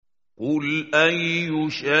قل أي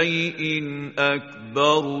شيء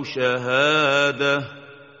أكبر شهادة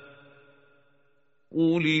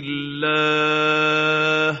قل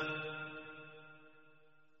الله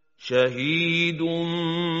شهيد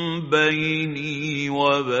بيني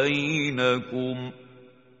وبينكم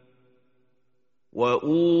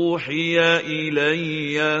وأوحي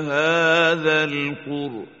إلي هذا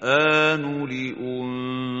القرآن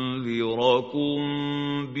لأنذركم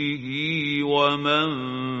به ومن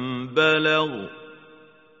بلغ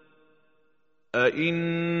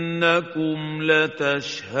أئنكم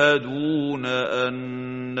لتشهدون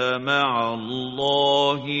أن مع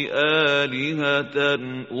الله آلهة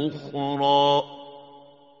أخرى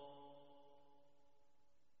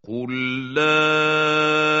قل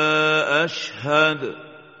لا أشهد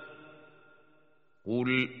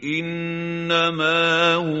قل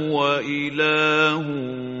إنما هو إله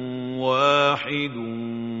واحد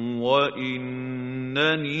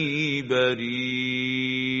وإنني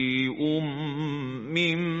بريء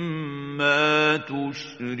مما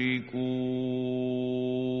تشركون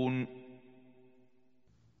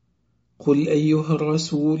قل أيها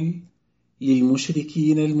الرسول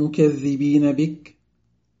للمشركين المكذبين بك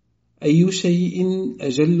أي شيء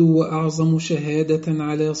أجل وأعظم شهادة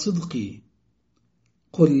على صدقي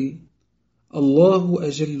قل الله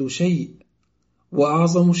أجل شيء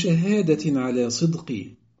وأعظم شهادة على صدقي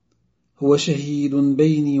هو شهيد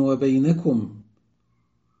بيني وبينكم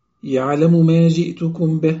يعلم ما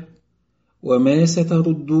جئتكم به وما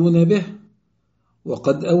ستردون به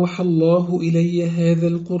وقد أوحى الله إلي هذا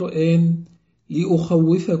القرآن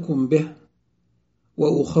لأخوفكم به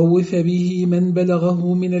وأخوف به من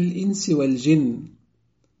بلغه من الإنس والجن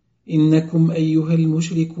إنكم أيها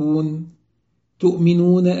المشركون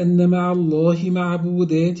تؤمنون أن مع الله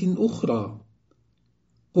معبودات أخرى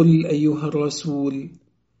قل أيها الرسول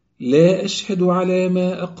لا أشهد على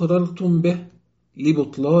ما أقررتم به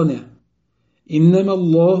لبطلانه إنما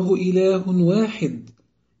الله إله واحد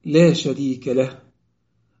لا شريك له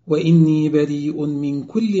وإني بريء من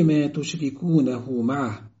كل ما تشركونه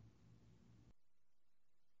معه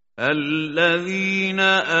الذين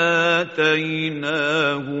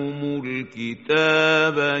آتيناهم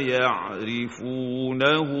الكتاب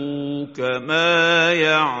يعرفونه كما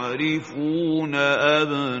يعرفون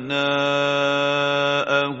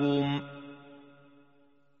أبناءهم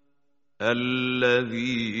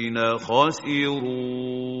الذين خسروا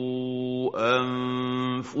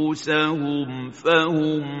أنفسهم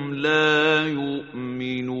فهم لا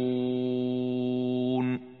يؤمنون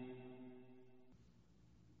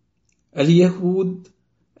اليهود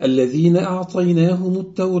الذين أعطيناهم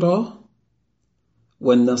التوراة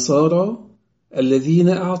والنصارى الذين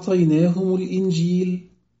أعطيناهم الإنجيل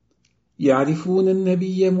يعرفون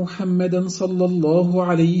النبي محمدا صلى الله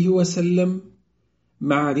عليه وسلم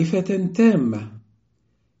معرفة تامة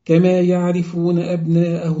كما يعرفون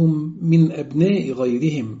أبناءهم من أبناء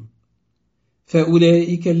غيرهم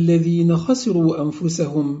فأولئك الذين خسروا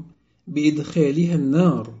أنفسهم بإدخالها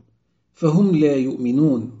النار فهم لا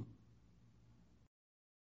يؤمنون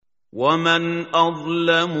ومن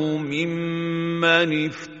أظلم ممن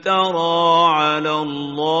افترى على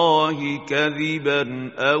الله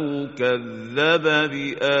كذبا أو كذب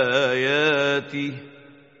بآياته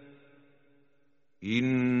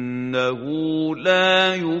إنه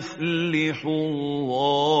لا يفلح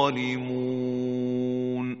الظالمون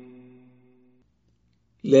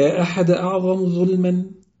لا أحد أعظم ظلما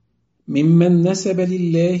ممن نسب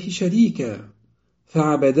لله شريكا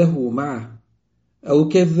فعبده معه أو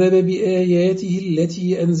كذب بآياته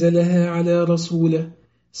التي أنزلها على رسوله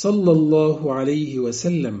صلى الله عليه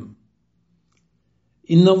وسلم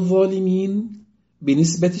إن الظالمين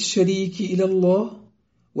بنسبة الشريك إلى الله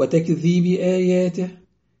وتكذيب آياته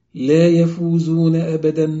لا يفوزون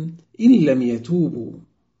أبدا إن لم يتوبوا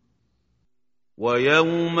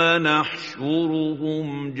ويوم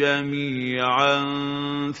نحشرهم جميعا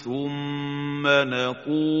ثم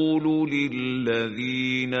نقول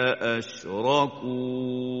للذين أشركوا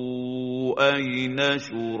أين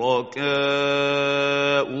شركاؤكم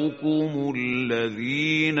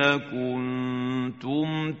الذين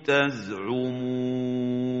كنتم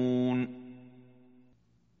تزعمون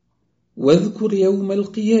واذكر يوم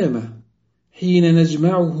القيامة حين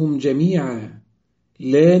نجمعهم جميعا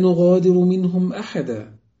لا نغادر منهم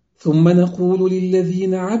أحدا ثم نقول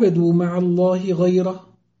للذين عبدوا مع الله غيره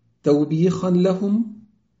توبيخا لهم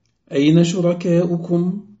أين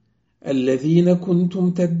شركاؤكم الذين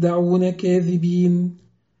كنتم تدعون كاذبين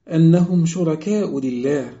أنهم شركاء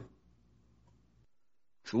لله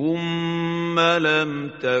ثم لم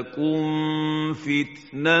تكن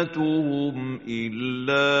فتنتهم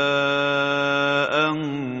إلا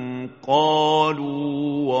أن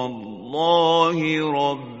قالوا والله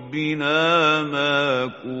ربنا ما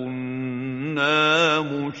كنا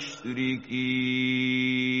مشركين.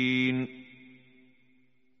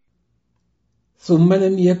 ثم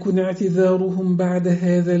لم يكن اعتذارهم بعد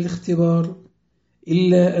هذا الاختبار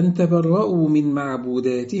إلا أن تبرؤوا من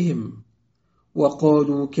معبوداتهم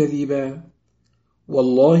وقالوا كذبا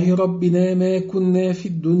والله ربنا ما كنا في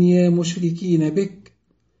الدنيا مشركين بك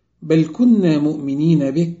بل كنا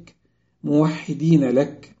مؤمنين بك موحدين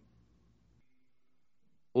لك.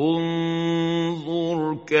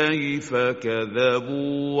 انظر كيف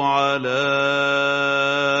كذبوا على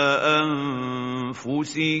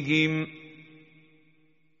أنفسهم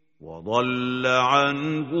وضل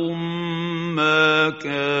عنهم ما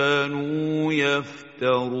كانوا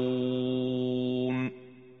يفترون.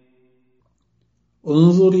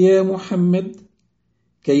 انظر يا محمد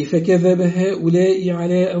كيف كذب هؤلاء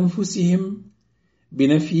على أنفسهم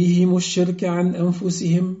بنفيهم الشرك عن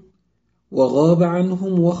أنفسهم، وغاب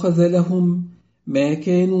عنهم وخذلهم ما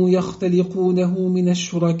كانوا يختلقونه من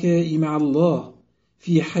الشركاء مع الله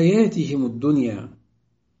في حياتهم الدنيا.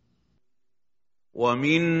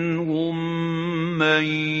 ومنهم من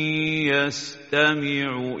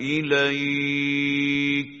يستمع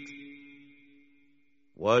إليك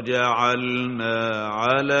وجعلنا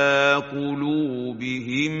على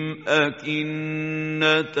قلوبهم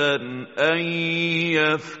أكنة أن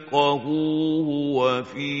يفقهوه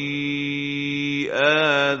وفي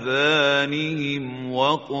آذانهم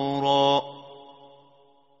وقرا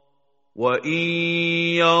وإن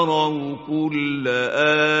يروا كل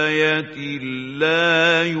آية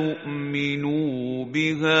لا يؤمنوا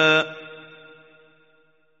بها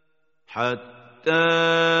حتى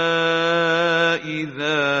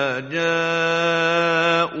إذا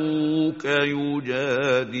جاءوك يجادلونك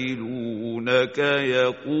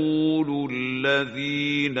يقول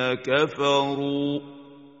الذين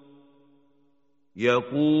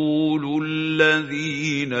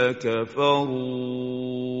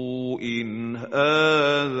كفروا إن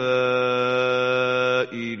هذا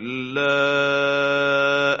إلا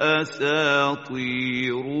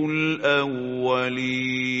أساطير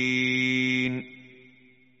الأولين.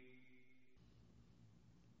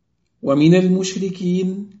 ومن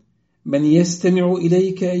المشركين من يستمع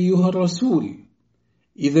إليك أيها الرسول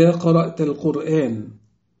إذا قرأت القرآن،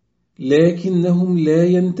 لكنهم لا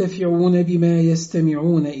ينتفعون بما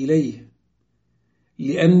يستمعون إليه،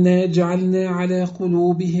 لأننا جعلنا على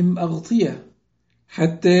قلوبهم أغطية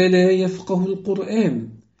حتى لا يفقهوا القرآن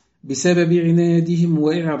بسبب عنادهم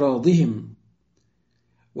وإعراضهم،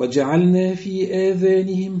 وجعلنا في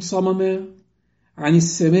آذانهم صمما عن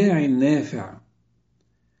السماع النافع،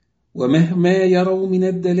 ومهما يروا من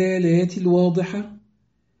الدلالات الواضحة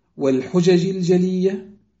والحجج الجلية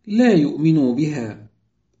لا يؤمنوا بها،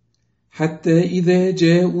 حتى إذا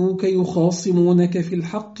جاءوك يخاصمونك في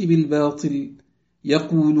الحق بالباطل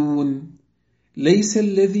يقولون ليس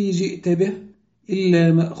الذي جئت به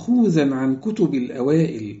إلا مأخوذا عن كتب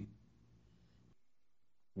الأوائل.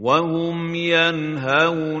 وهم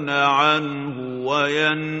ينهون عنه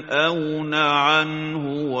وينأون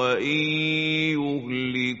عنه وإن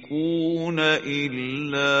يهلكون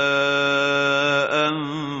إلا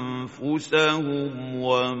أنفسهم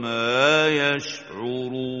وما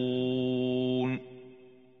يشعرون.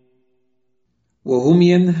 وهم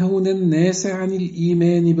ينهون الناس عن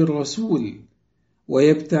الإيمان بالرسول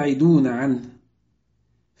ويبتعدون عنه،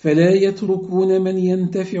 فلا يتركون من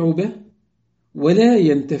ينتفع به ولا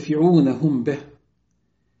ينتفعون به،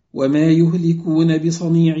 وما يهلكون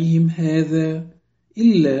بصنيعهم هذا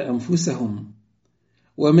إلا أنفسهم،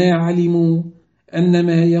 وما علموا أن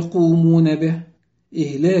ما يقومون به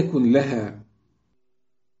إهلاك لها.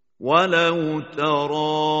 ولو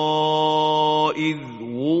ترى إذ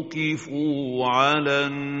وقفوا على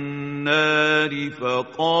النار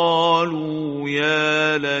فقالوا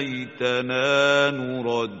يا ليتنا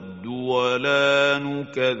نرد ولا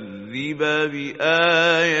نكذب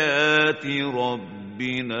بآيات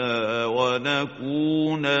ربنا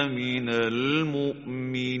ونكون من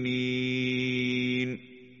المؤمنين.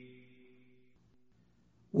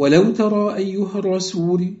 ولو ترى أيها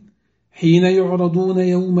الرسول حين يعرضون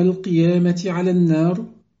يوم القيامة على النار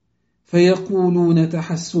فيقولون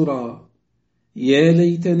تحسرا يا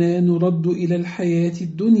ليتنا نرد إلى الحياة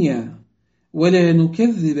الدنيا ولا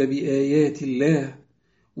نكذب بآيات الله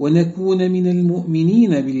ونكون من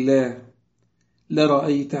المؤمنين بالله،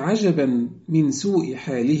 لرأيت عجبا من سوء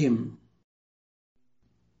حالهم.